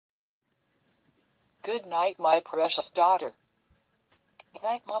Good night, my precious daughter. Good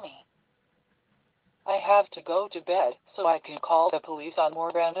night, Mommy. I have to go to bed so I can call the police on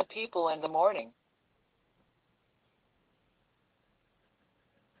more random people in the morning.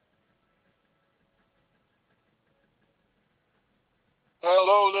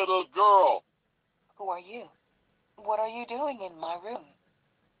 Hello, little girl. Who are you? What are you doing in my room?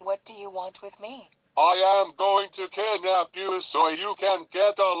 What do you want with me? I am going to kidnap you so you can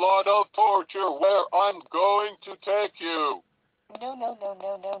get a lot of torture where I'm going to take you. No, no, no,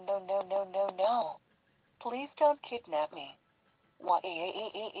 no, no, no, no, no, no, no. Please don't kidnap me.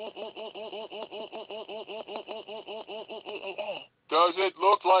 Does it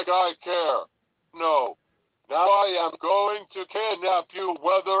look like I care? No. Now I am going to kidnap you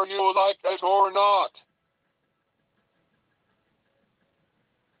whether you like it or not.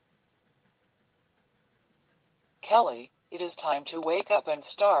 Kelly, it is time to wake up and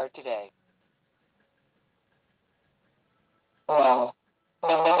start today. No. No,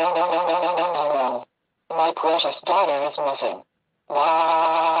 no, no, no, no, no, no, no, no, no. My precious daughter is missing.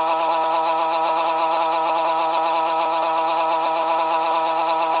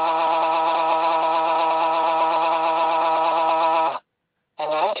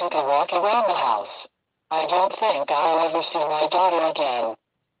 And I took a walk around the house. I don't think I'll ever see my daughter again.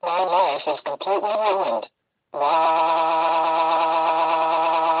 My life is completely ruined.